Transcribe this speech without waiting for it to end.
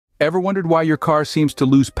Ever wondered why your car seems to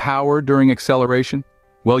lose power during acceleration?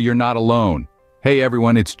 Well, you're not alone. Hey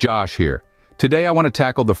everyone, it's Josh here. Today I want to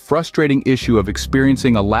tackle the frustrating issue of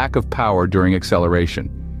experiencing a lack of power during acceleration.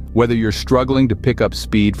 Whether you're struggling to pick up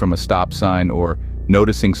speed from a stop sign or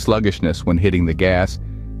noticing sluggishness when hitting the gas,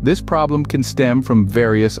 this problem can stem from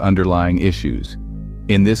various underlying issues.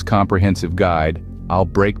 In this comprehensive guide, I'll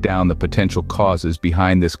break down the potential causes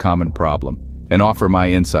behind this common problem and offer my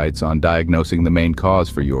insights on diagnosing the main cause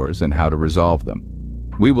for yours and how to resolve them.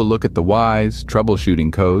 We will look at the whys,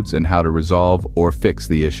 troubleshooting codes, and how to resolve or fix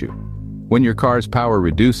the issue. When your car's power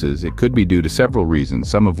reduces, it could be due to several reasons,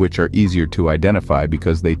 some of which are easier to identify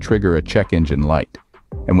because they trigger a check engine light.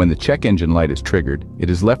 And when the check engine light is triggered, it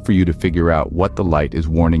is left for you to figure out what the light is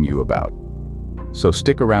warning you about. So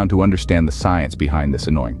stick around to understand the science behind this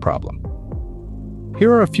annoying problem.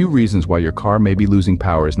 Here are a few reasons why your car may be losing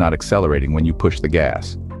power is not accelerating when you push the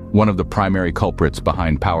gas. One of the primary culprits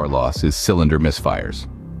behind power loss is cylinder misfires.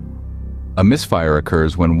 A misfire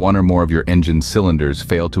occurs when one or more of your engine's cylinders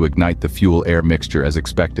fail to ignite the fuel-air mixture as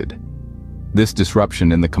expected. This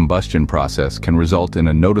disruption in the combustion process can result in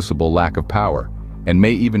a noticeable lack of power and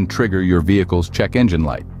may even trigger your vehicle's check engine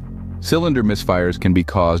light. Cylinder misfires can be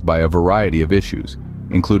caused by a variety of issues,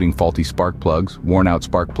 including faulty spark plugs, worn-out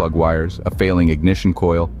spark plug wires, a failing ignition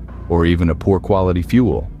coil, or even a poor quality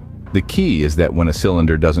fuel. The key is that when a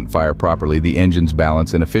cylinder doesn't fire properly, the engine's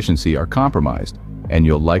balance and efficiency are compromised, and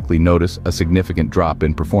you'll likely notice a significant drop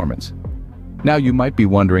in performance. Now you might be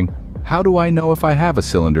wondering, how do I know if I have a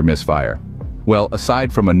cylinder misfire? Well,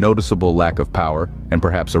 aside from a noticeable lack of power and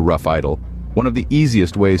perhaps a rough idle, one of the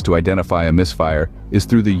easiest ways to identify a misfire is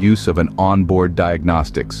through the use of an onboard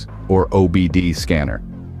diagnostics, or OBD scanner.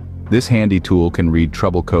 This handy tool can read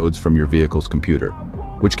trouble codes from your vehicle's computer,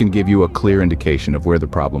 which can give you a clear indication of where the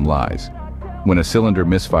problem lies. When a cylinder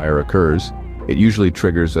misfire occurs, it usually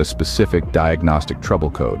triggers a specific diagnostic trouble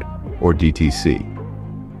code, or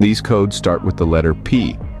DTC. These codes start with the letter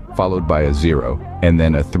P, followed by a 0, and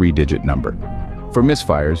then a 3-digit number. For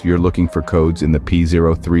misfires, you're looking for codes in the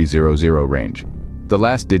P0300 range. The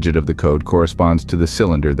last digit of the code corresponds to the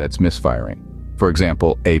cylinder that's misfiring. For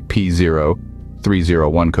example, a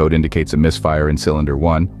P0301 code indicates a misfire in cylinder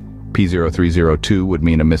 1, P0302 would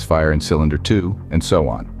mean a misfire in cylinder 2, and so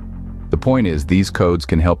on. The point is, these codes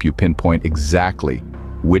can help you pinpoint exactly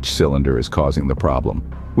which cylinder is causing the problem,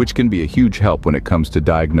 which can be a huge help when it comes to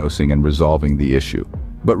diagnosing and resolving the issue.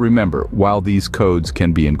 But remember, while these codes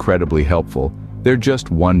can be incredibly helpful, they're just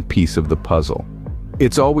one piece of the puzzle.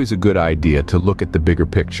 It's always a good idea to look at the bigger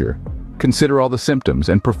picture, consider all the symptoms,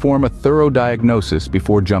 and perform a thorough diagnosis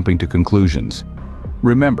before jumping to conclusions.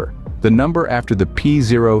 Remember, the number after the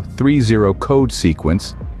P030 code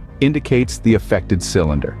sequence indicates the affected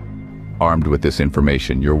cylinder. Armed with this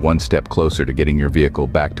information, you're one step closer to getting your vehicle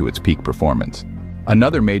back to its peak performance.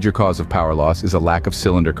 Another major cause of power loss is a lack of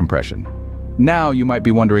cylinder compression. Now you might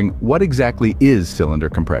be wondering, what exactly is cylinder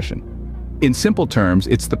compression? In simple terms,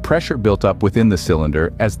 it's the pressure built up within the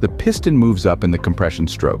cylinder as the piston moves up in the compression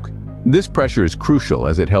stroke. This pressure is crucial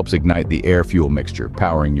as it helps ignite the air-fuel mixture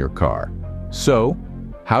powering your car. So,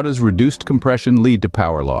 how does reduced compression lead to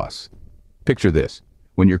power loss? Picture this.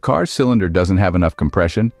 When your car's cylinder doesn't have enough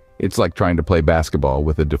compression, it's like trying to play basketball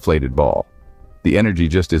with a deflated ball. The energy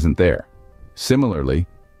just isn't there. Similarly,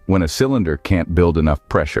 when a cylinder can't build enough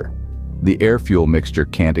pressure, the air-fuel mixture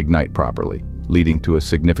can't ignite properly, leading to a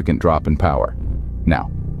significant drop in power. Now,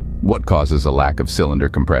 what causes a lack of cylinder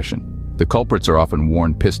compression? The culprits are often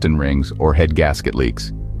worn piston rings or head gasket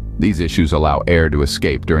leaks. These issues allow air to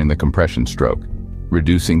escape during the compression stroke,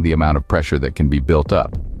 reducing the amount of pressure that can be built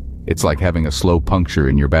up. It's like having a slow puncture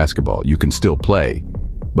in your basketball. You can still play,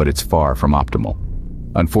 but it's far from optimal.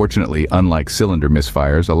 Unfortunately, unlike cylinder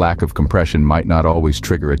misfires, a lack of compression might not always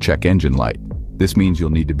trigger a check engine light. This means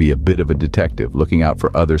you'll need to be a bit of a detective, looking out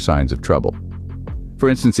for other signs of trouble. For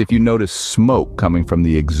instance, if you notice smoke coming from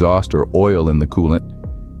the exhaust or oil in the coolant,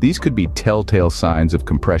 these could be telltale signs of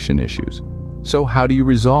compression issues. So how do you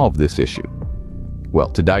resolve this issue? Well,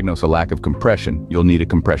 to diagnose a lack of compression, you'll need a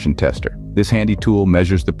compression tester. This handy tool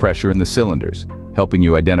measures the pressure in the cylinders, helping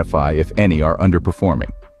you identify if any are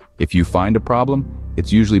underperforming. If you find a problem,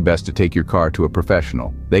 it's usually best to take your car to a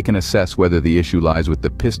professional. They can assess whether the issue lies with the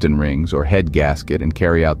piston rings or head gasket and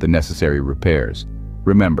carry out the necessary repairs.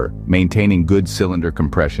 Remember, maintaining good cylinder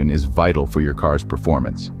compression is vital for your car's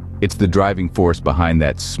performance. It's the driving force behind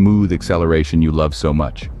that smooth acceleration you love so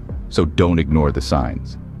much. So don't ignore the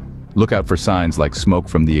signs. Look out for signs like smoke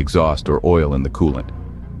from the exhaust or oil in the coolant.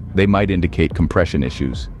 They might indicate compression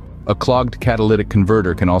issues. A clogged catalytic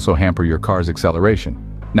converter can also hamper your car's acceleration.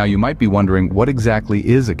 Now you might be wondering, what exactly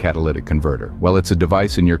is a catalytic converter? Well, it's a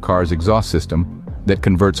device in your car's exhaust system that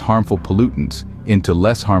converts harmful pollutants into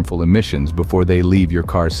less harmful emissions before they leave your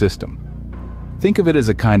car's system. Think of it as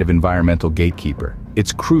a kind of environmental gatekeeper.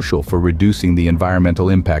 It's crucial for reducing the environmental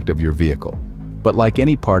impact of your vehicle. But like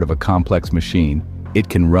any part of a complex machine, it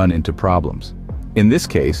can run into problems. In this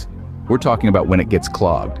case, we're talking about when it gets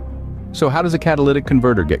clogged. So how does a catalytic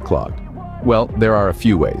converter get clogged? Well, there are a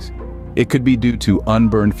few ways. It could be due to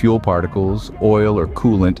unburned fuel particles, oil or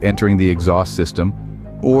coolant entering the exhaust system,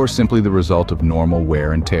 or simply the result of normal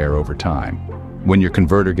wear and tear over time. When your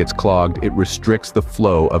converter gets clogged, it restricts the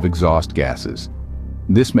flow of exhaust gases.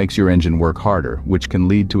 This makes your engine work harder, which can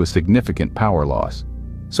lead to a significant power loss.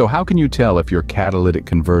 So how can you tell if your catalytic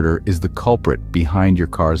converter is the culprit behind your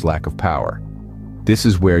car's lack of power? This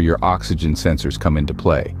is where your oxygen sensors come into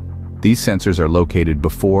play. These sensors are located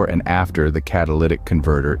before and after the catalytic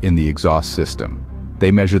converter in the exhaust system. They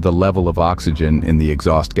measure the level of oxygen in the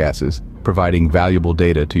exhaust gases, providing valuable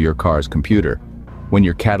data to your car's computer. When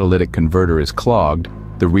your catalytic converter is clogged,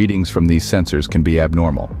 the readings from these sensors can be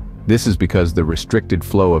abnormal. This is because the restricted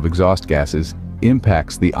flow of exhaust gases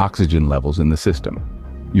impacts the oxygen levels in the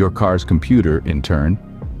system. Your car's computer, in turn,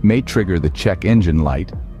 may trigger the check engine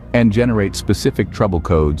light and generate specific trouble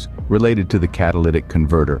codes related to the catalytic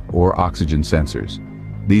converter or oxygen sensors.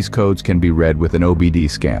 These codes can be read with an OBD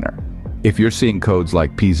scanner. If you're seeing codes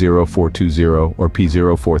like P0420 or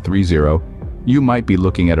P0430, you might be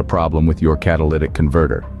looking at a problem with your catalytic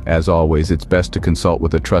converter. As always, it's best to consult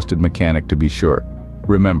with a trusted mechanic to be sure.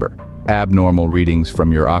 Remember, abnormal readings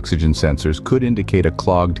from your oxygen sensors could indicate a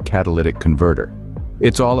clogged catalytic converter.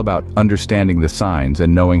 It's all about understanding the signs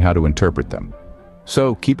and knowing how to interpret them.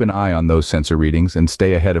 So keep an eye on those sensor readings and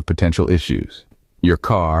stay ahead of potential issues. Your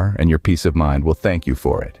car and your peace of mind will thank you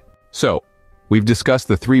for it. So, we've discussed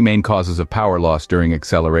the three main causes of power loss during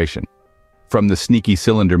acceleration. From the sneaky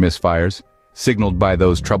cylinder misfires, signaled by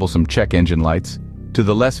those troublesome check engine lights, to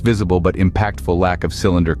the less visible but impactful lack of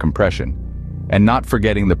cylinder compression, and not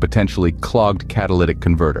forgetting the potentially clogged catalytic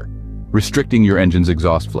converter, restricting your engine's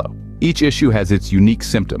exhaust flow. Each issue has its unique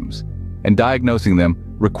symptoms, and diagnosing them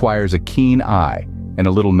requires a keen eye and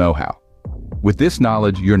a little know-how. With this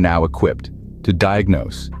knowledge, you're now equipped to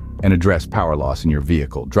diagnose and address power loss in your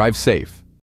vehicle. Drive safe